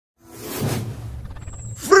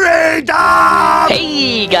dog!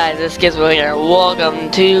 Hey guys, it's Gizmo here. Welcome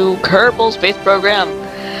to Kerbal Space Program.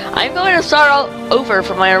 I'm going to start all over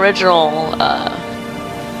from my original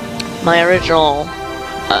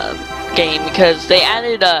game because they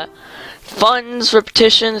added funds,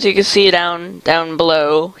 repetitions. You can see it down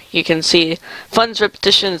below. You can see funds,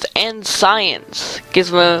 repetitions, and science.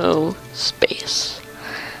 Gizmo Space.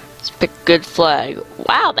 Let's pick a good flag.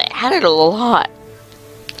 Wow, they added a lot.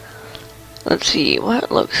 Let's see, what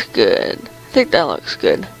looks good? I think that looks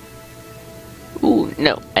good. Ooh,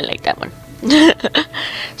 no, I like that one.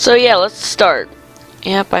 So yeah, let's start.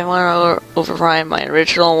 Yep, I want to override my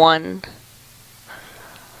original one.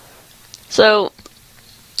 So,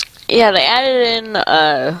 yeah, they added in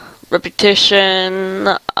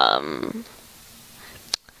repetition,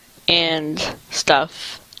 and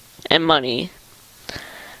stuff, and money,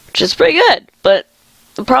 which is pretty good. But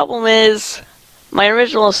the problem is, my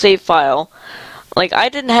original save file, like, I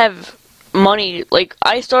didn't have money. Like,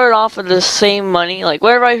 I started off with the same money, like,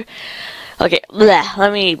 wherever okay,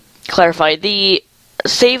 let me clarify. The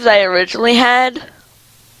save that I originally had,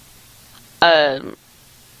 I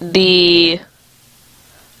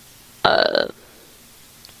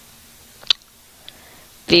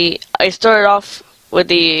started off with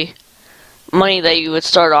the money that you would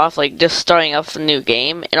start off, like, just starting off a new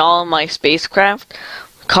game, and all of my spacecraft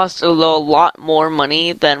cost a lot more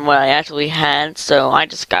money than what I actually had, so I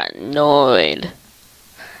just got annoyed.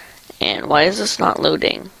 And why is this not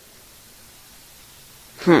loading?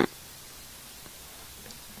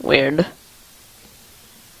 Weird.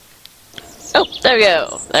 Oh, there we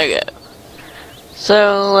go. There we go.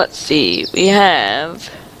 So, let's see. We have,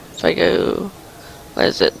 if I go, what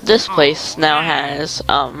is it? This place now has,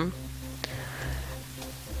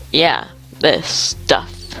 yeah, this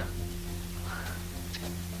stuff.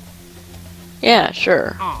 Yeah,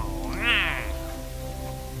 sure.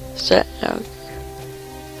 Set out.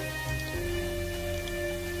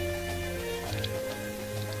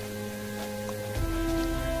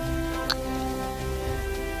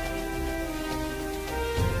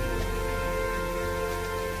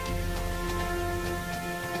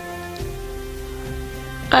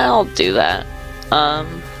 I'll do that.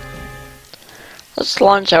 Let's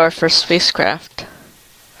launch our first spacecraft.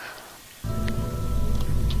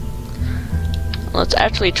 Let's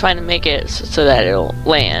actually try to make it so that it'll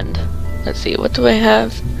land. Let's see, what do I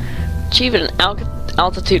have? Achieve an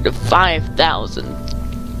altitude of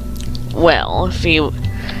 5,000. Well, if you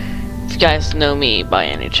guys know me by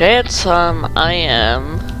any chance, I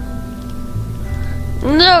am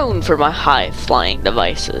known for my high flying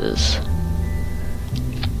devices.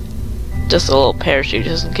 Just a little parachute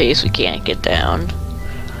just in case we can't get down.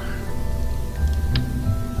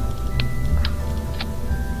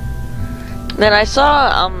 Then I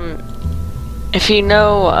saw, if you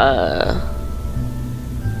know,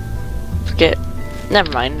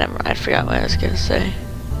 never mind, I forgot what I was gonna say.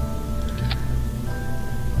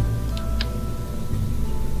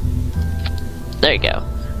 There you go.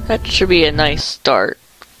 That should be a nice start.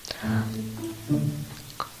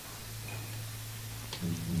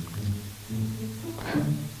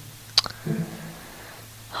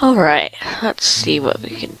 Alright, let's see what we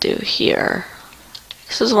can do here.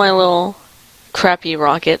 This is my little crappy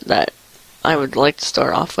rocket that I would like to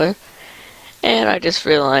start off with, and I just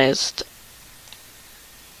realized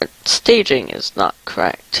staging is not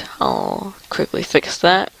correct. I'll quickly fix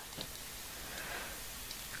that.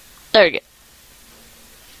 There we go.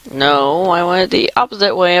 No, I wanted the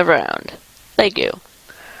opposite way around. Thank you.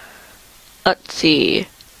 Let's see.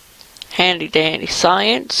 Handy dandy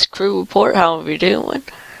science, crew report, how are we doing?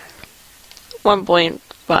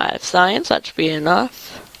 1.5 science, that should be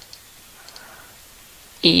enough.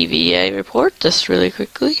 EVA report, just really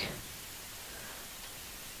quickly.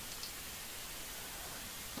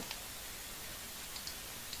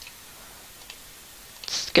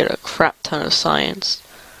 Let's get a crap ton of science.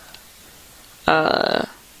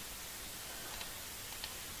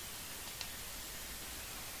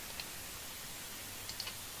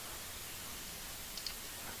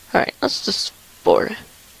 Alright, let's just board.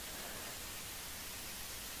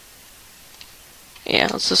 Yeah,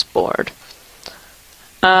 let's just board.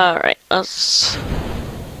 Alright, let's...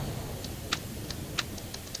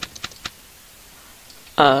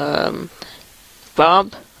 Bob?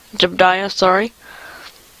 Jebediah, sorry?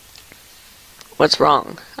 What's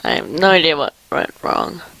wrong? I have no idea what went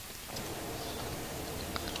wrong.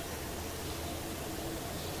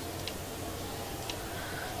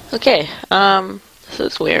 Okay, this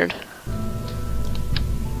is weird.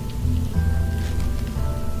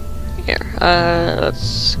 Here,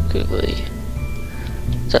 let's quickly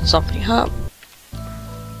set something up.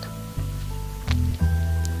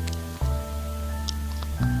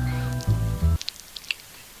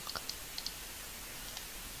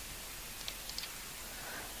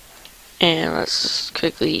 And let's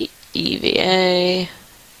quickly EVA.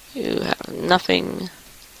 You have nothing.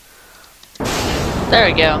 There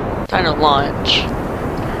we go. Time to launch.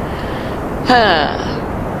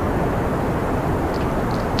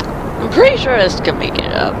 I'm pretty sure this can make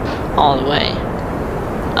it up all the way.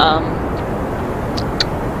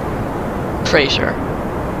 Pretty sure.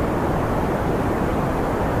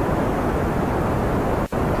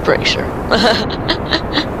 Pretty sure.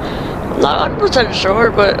 Not 100%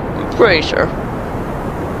 sure, but I'm pretty sure.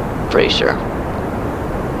 Pretty sure.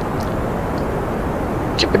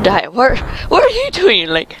 Jebediah, what are you doing?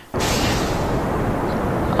 Like,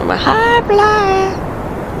 I'm a high flyer.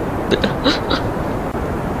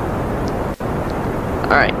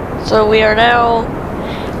 Alright, so we are now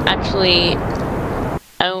actually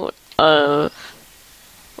out of.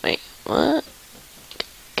 Wait, what?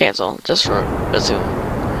 Cancel. Just resume.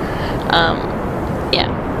 Yeah.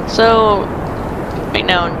 So right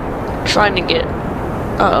now I'm trying to get.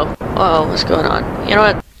 Uh-oh, what's going on? You know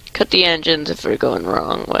what? Cut the engines if we're going the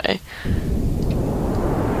wrong way.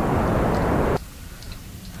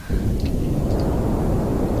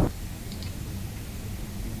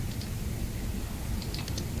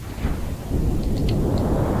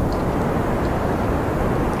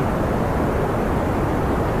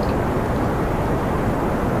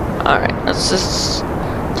 Alright, let's just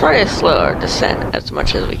try to slow our descent as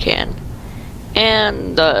much as we can.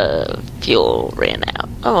 And the fuel ran out.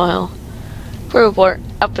 Oh well. Report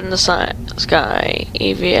up in the sky.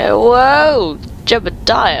 EVA. Whoa!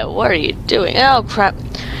 Jebediah, what are you doing? Oh crap.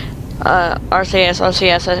 RCST.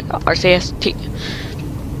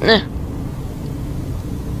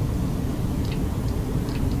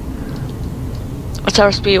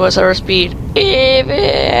 What's our speed?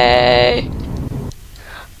 EVA!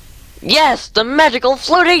 Yes! The magical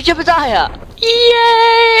floating Jebediah!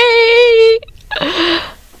 Yay!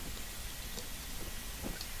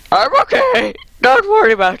 I'm okay! Don't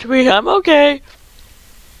worry about me, I'm okay.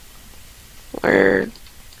 Where?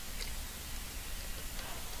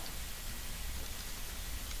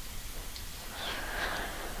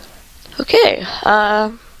 Okay,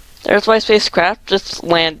 there's my spacecraft just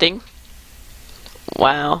landing.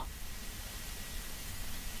 Wow.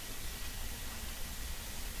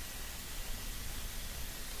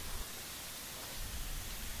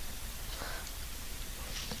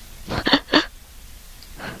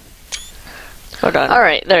 Hold on.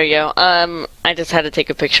 Alright, there you go. I just had to take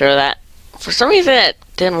a picture of that. For some reason it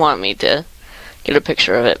didn't want me to get a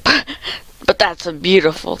picture of it. But that's a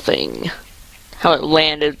beautiful thing. How it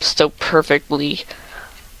landed so perfectly.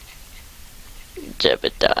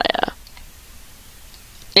 Jebediah.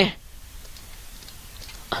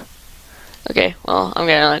 Okay, well, I'm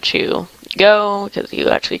gonna let you go, because you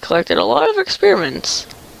actually collected a lot of experiments.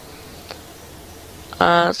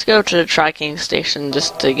 Let's go to the tracking station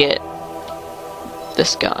just to get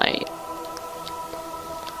this guy.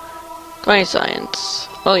 20 science.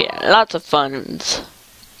 Oh yeah, lots of funds.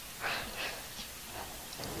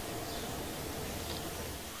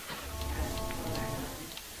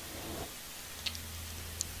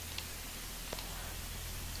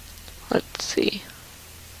 Let's see.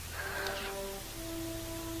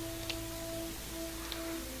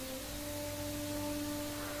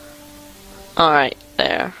 Alright,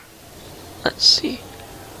 there. Let's see.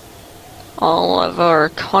 All of our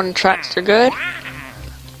contracts are good.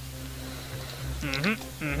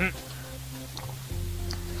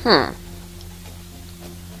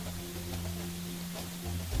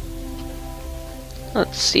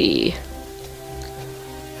 Let's see.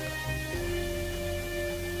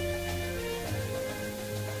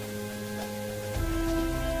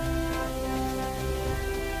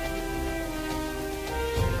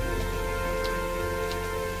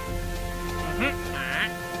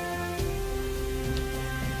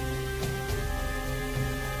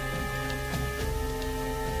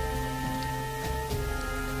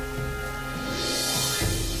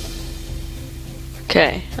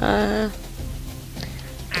 Okay,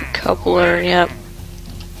 coupler, yep.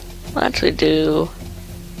 I'll actually do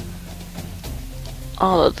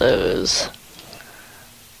all of those.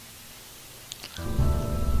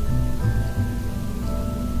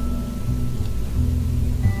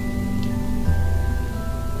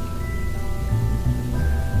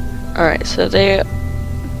 Alright, so they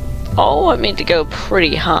all want me to go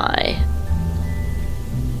pretty high.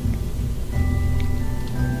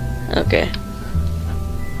 Okay.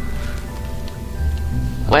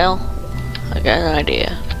 Well, I got an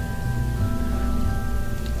idea.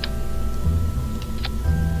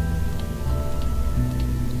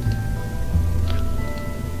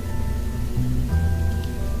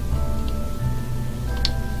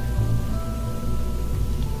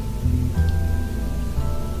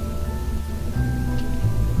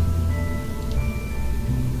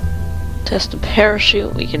 Test the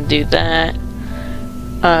parachute, we can do that.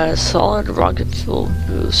 Solid rocket fuel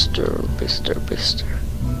booster.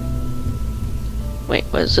 Wait,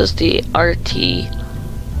 what is this? The RT-10.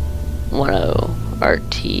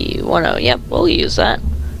 RT-10, yep, we'll use that.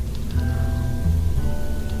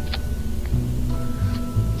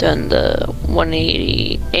 Then the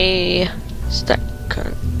 180A stack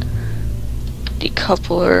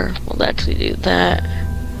decoupler, we'll actually do that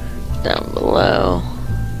down below.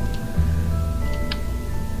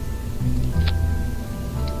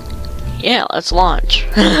 Yeah, let's launch.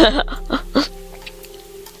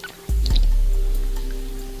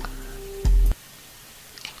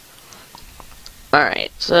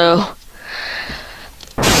 Alright, so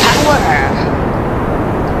power!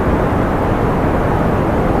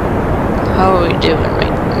 How are we doing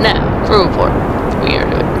right now? Crew report. We are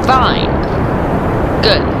doing fine.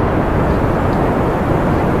 Good.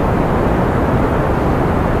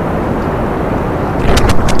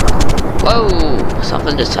 Whoa!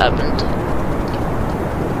 Something just happened.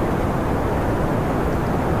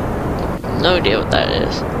 No idea what that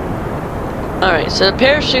is. Alright, so the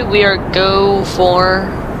parachute we are go for.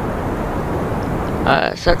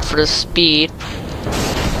 Set for the speed,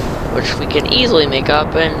 which we can easily make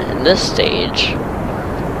up in this stage.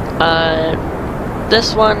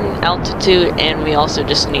 This one, altitude, and we also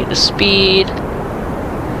just need the speed.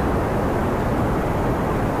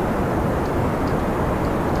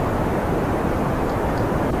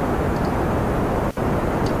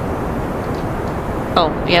 Oh,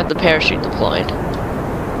 we have the parachute deployed.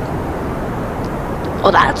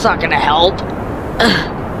 Well, that's not gonna help.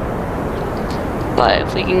 But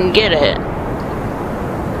if we can get it.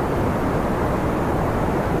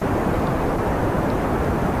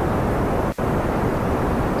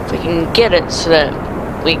 If we can get it so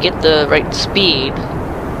that we get the right speed.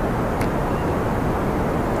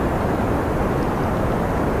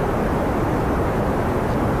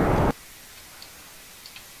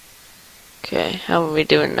 Okay, how are we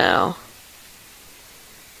doing now?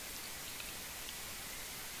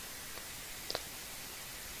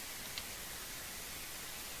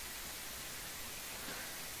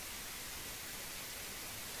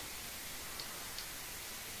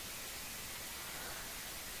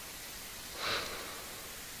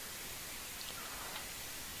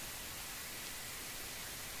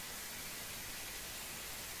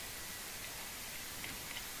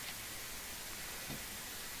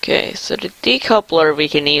 Okay, so the decoupler we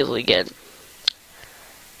can easily get.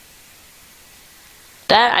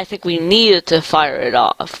 That, I think we needed to fire it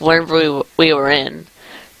off whenever we were in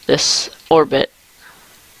this orbit.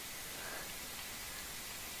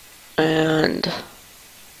 And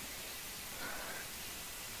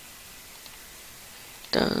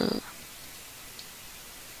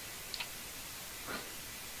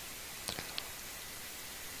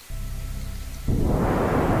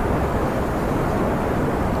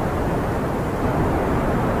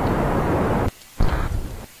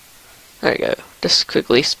there you go. Just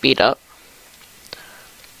quickly speed up.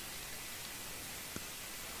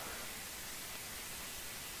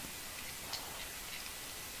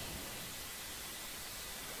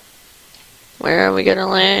 Where are we gonna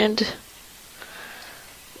land?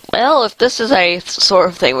 Well, if this is a sort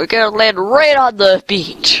of thing, we're gonna land right on the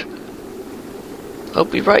beach.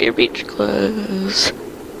 Hope you brought your beach clothes.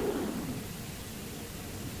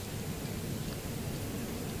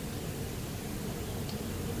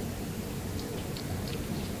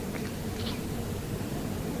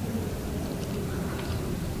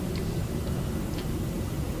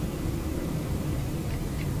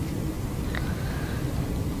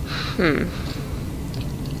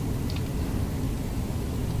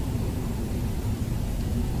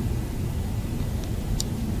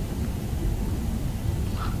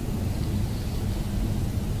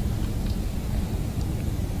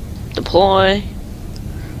 Deploy.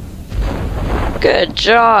 Good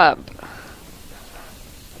job.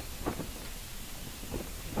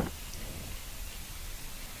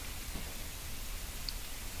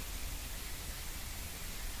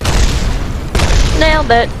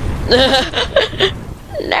 Nailed it.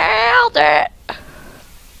 Nailed it.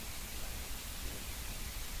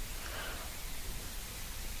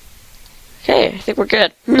 Okay, I think we're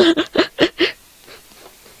good.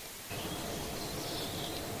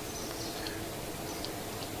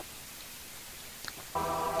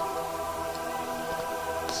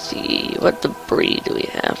 See, what debris do we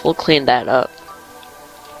have? We'll clean that up.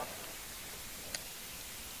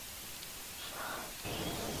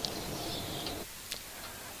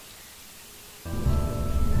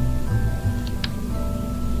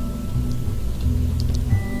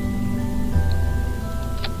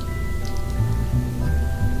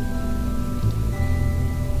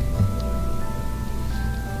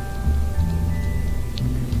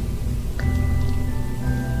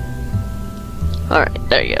 Alright,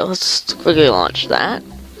 there you go. Let's quickly launch that.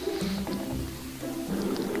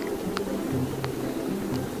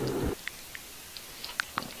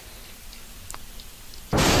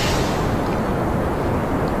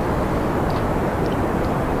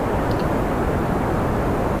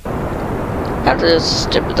 After this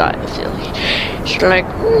stupid I feel it's like,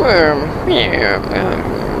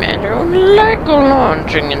 I don't like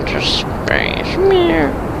launching into space.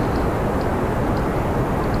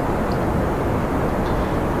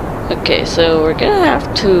 Okay, so we're gonna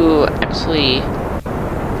have to actually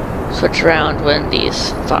switch around when these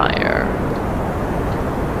fire.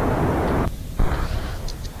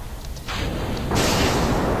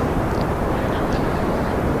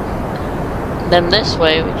 Then this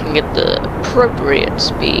way we can get the appropriate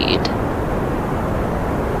speed.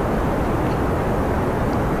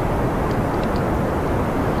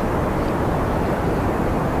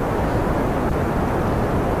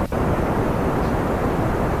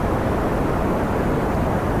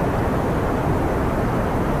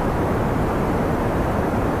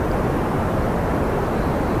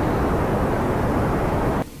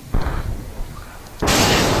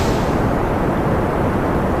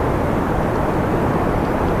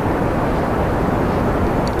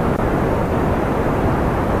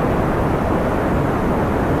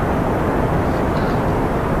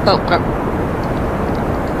 Oh, crap.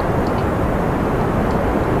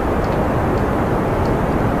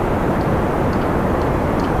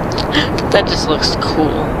 That just looks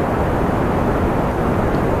cool.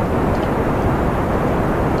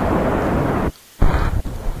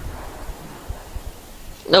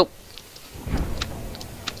 Nope.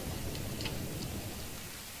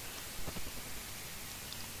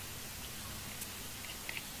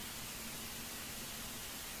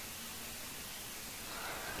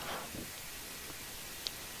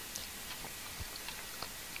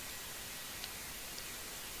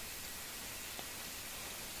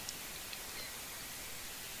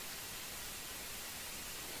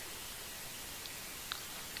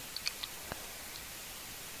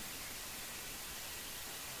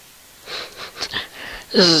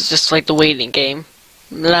 This is just like the waiting game.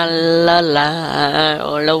 La la la,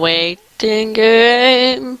 oh, the waiting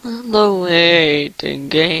game, the waiting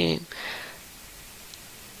game.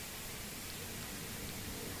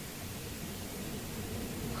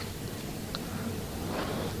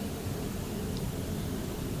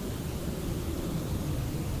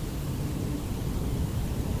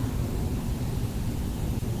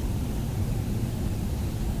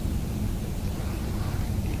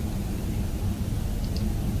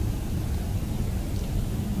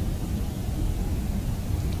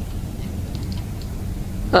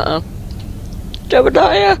 Uh-oh.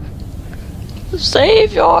 Jebediah!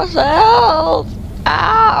 Save yourself!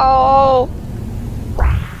 Ow!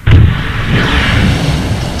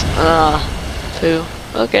 Poo.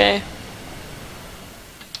 Okay.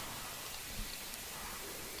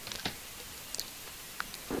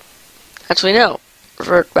 Actually, no.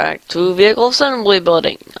 Revert back to vehicle assembly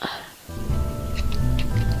building.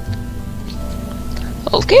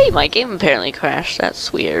 Okay, my game apparently crashed.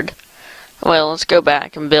 That's weird. Well, let's go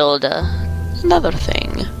back and build another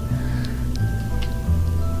thing.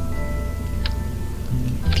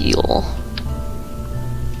 Fuel.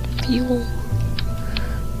 Fuel.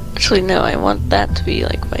 Actually, no, I want that to be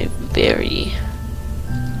like my very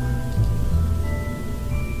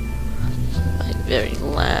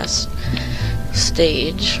last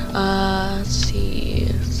stage. Let's see.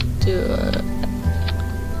 Let's do a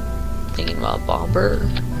thinking about bobber.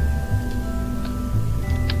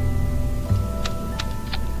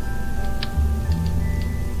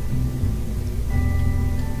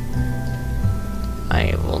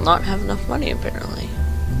 I will not have enough money apparently.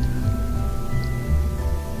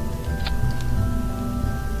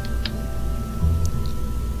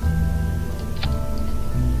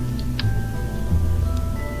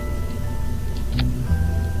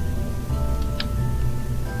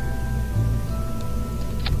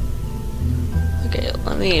 Okay,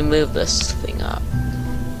 let me move this thing up.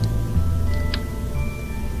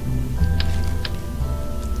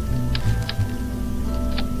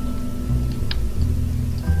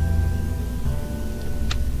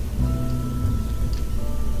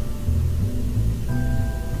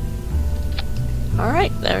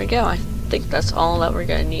 Alright, there we go. I think that's all that we're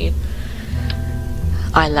gonna need.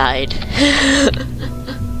 I lied. Gonna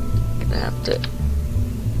have to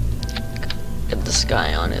get this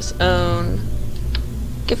guy on his own.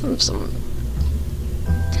 Give him some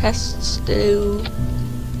tests to do.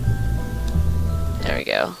 There we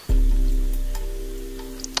go.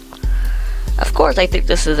 Of course, I think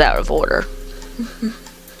this is out of order.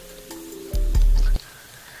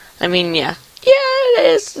 I mean, yeah. Yeah, it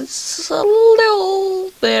is. It's a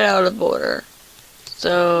little bit out of order.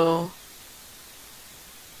 So...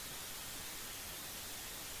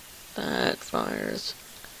 that fires.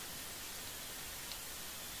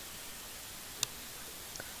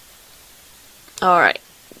 Alright.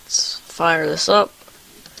 Let's fire this up.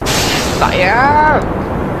 Fire!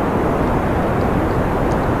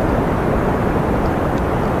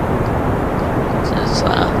 This is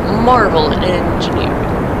marvel in engineering.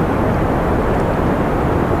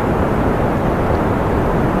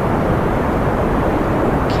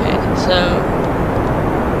 Okay, so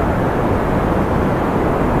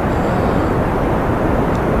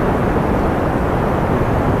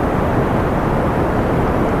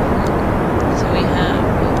we have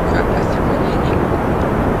crap with the remaining.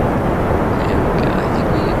 There we go. I think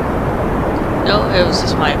we. No, it was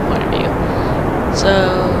just my point of view. So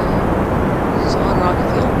solid rocket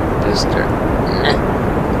fuel booster. Nah.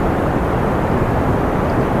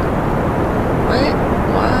 What?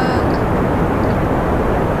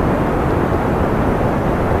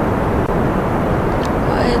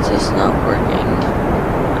 Why is this not working?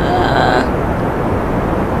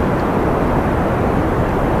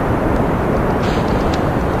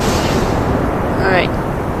 Alright.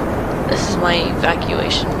 This is my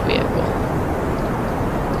evacuation vehicle.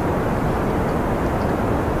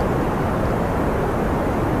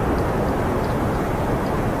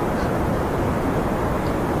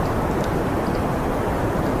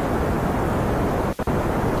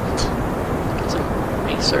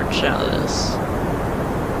 Search out of this.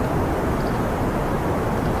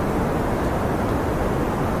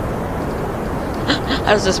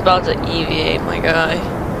 I was just about to EVA my guy.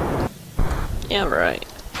 Yeah, right.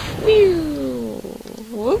 Whew.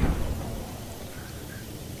 Whoop.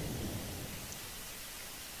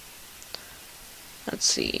 Let's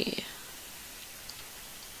see.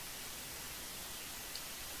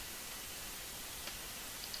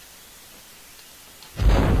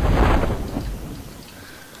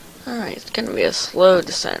 Alright, it's gonna be a slow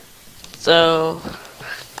descent. So,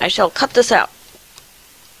 I shall cut this out.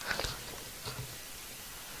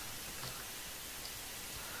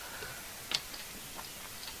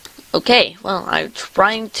 Okay, well, I'm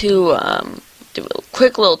trying to do a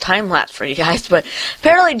quick little time lapse for you guys, but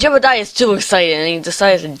apparently Jebediah is too excited and he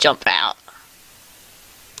decides to jump out.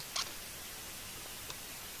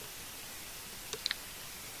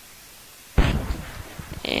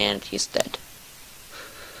 And he's dead.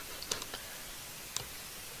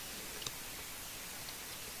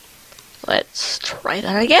 Let's try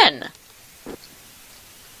that again.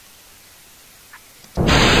 We'll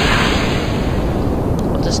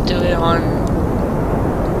just do it on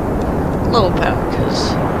low power,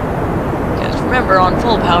 because remember, on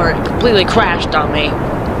full power it completely crashed on me.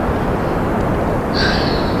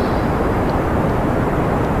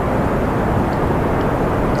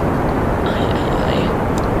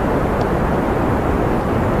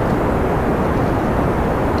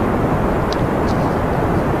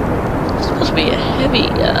 Be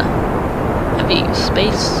a heavy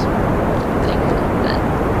space thing that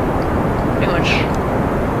pretty much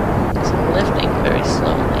is lifting very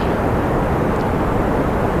slowly.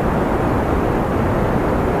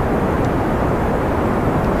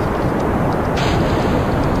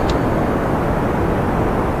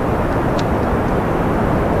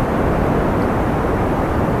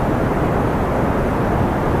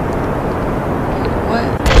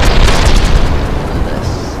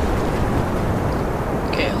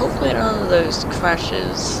 None of those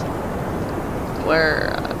crashes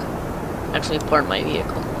were actually part of my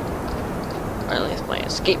vehicle, or at least my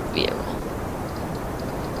escape vehicle.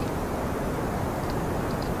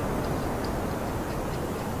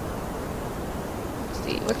 Let's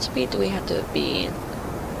see, what speed do we have to be?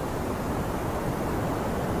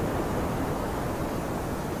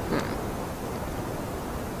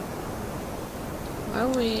 Why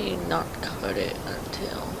would we not cut it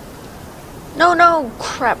until... No,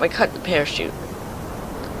 crap, I cut the parachute.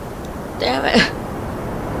 Damn it.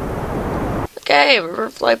 Okay, we're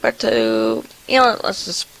fly back to... You know what, let's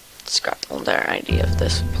just scrap the entire idea of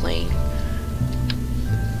this plane.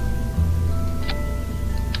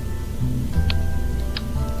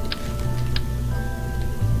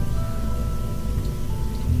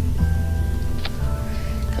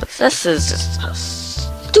 This is just a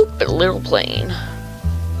stupid little plane.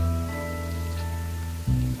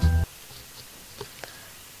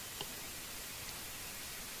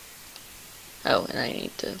 Oh, and I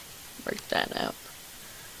need to work that out.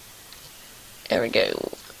 There we go.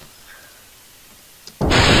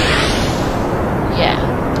 Yeah,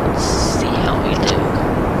 let's see how we do.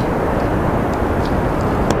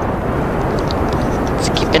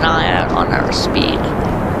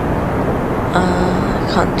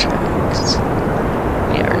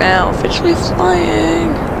 officially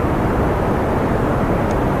flying.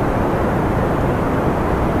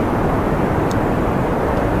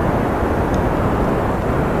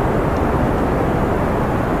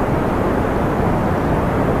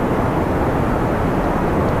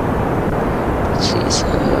 Let's see, so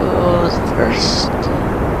the first.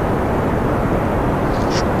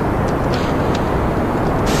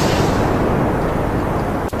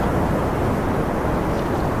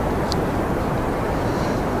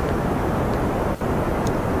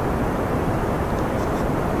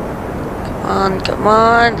 Come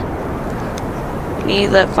on. We need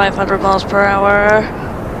that 500 miles per hour.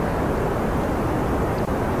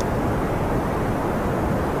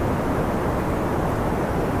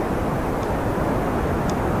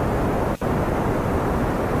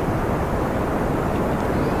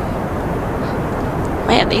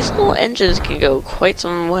 Man, these little engines can go quite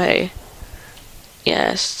some way.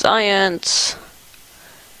 Yes, science.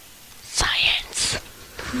 Science.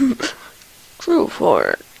 Crew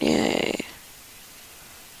fort. Yay.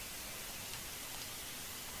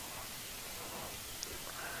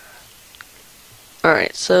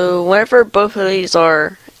 Alright, so whenever both of these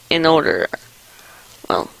are in order,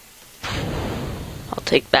 well, I'll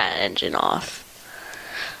take that engine off.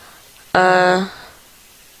 I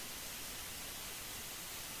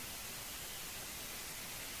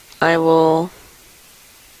will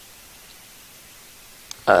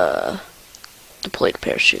deploy the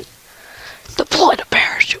parachute. Deploy the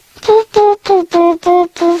parachute.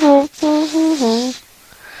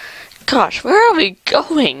 Gosh, where are we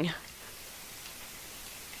going?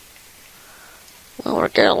 Well, we're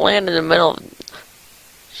gonna land in the middle of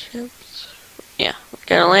ships. Yeah, we're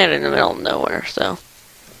gonna land in the middle of nowhere, so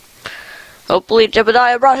hopefully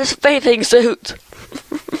Jebediah brought his bathing suit.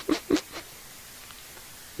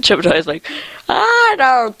 Jebediah's like, I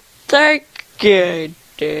don't think I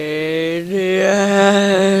did.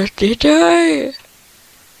 Did I?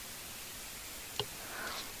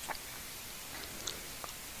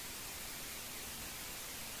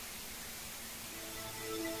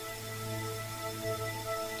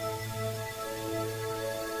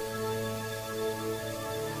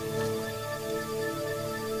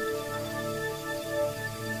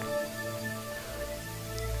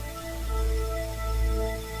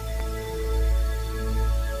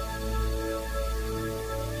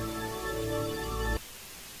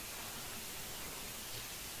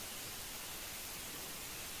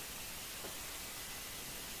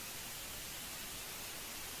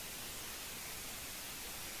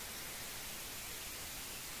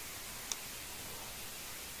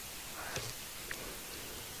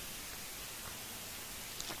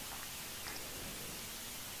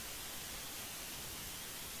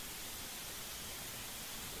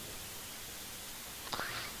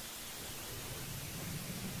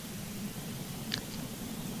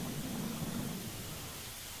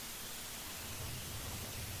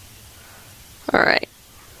 Alright,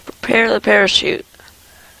 prepare the parachute.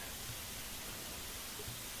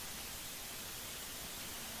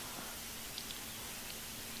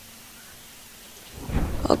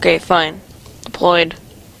 Okay, fine. Deployed.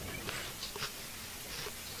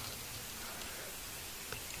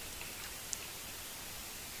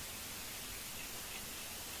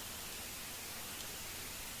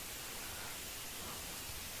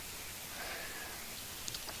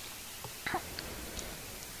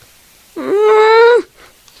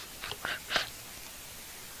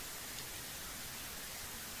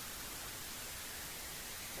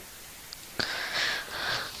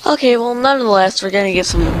 Okay, well, nonetheless, we're gonna get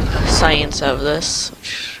some science out of this,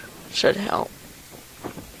 which should help.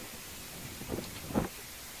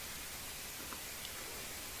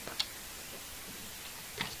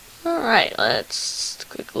 Alright, let's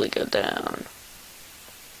quickly go down.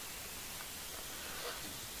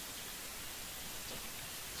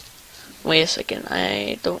 Wait a second,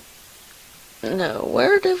 I don't know.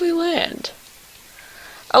 Where did we land?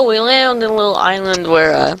 Oh, we landed on a little island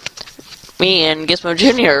where, me and Gizmo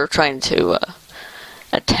Jr. are trying to,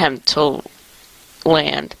 attempt to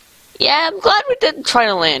land. Yeah, I'm glad we didn't try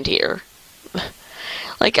to land here.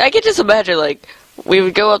 Like, I could just imagine, like, we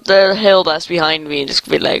would go up the hill that's behind me and just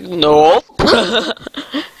be like, nope.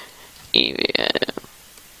 Yeah.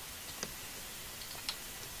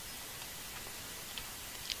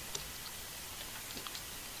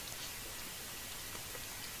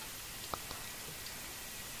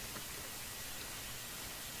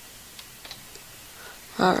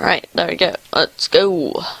 Alright, there we go. Let's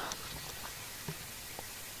go.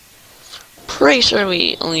 Pretty sure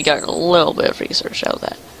we only got a little bit of research out of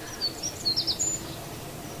that.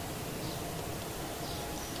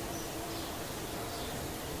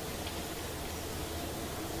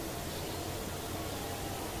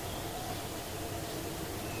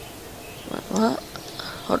 What?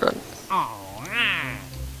 Hold on.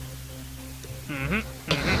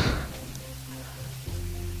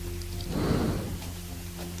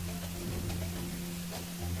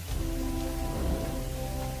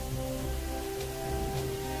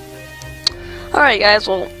 Alright guys,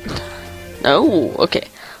 well... No, okay.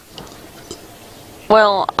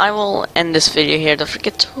 Well, I will end this video here. Don't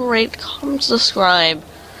forget to rate, comment, subscribe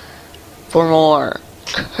for more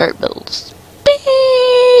Kerbal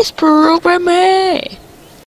Space Programming.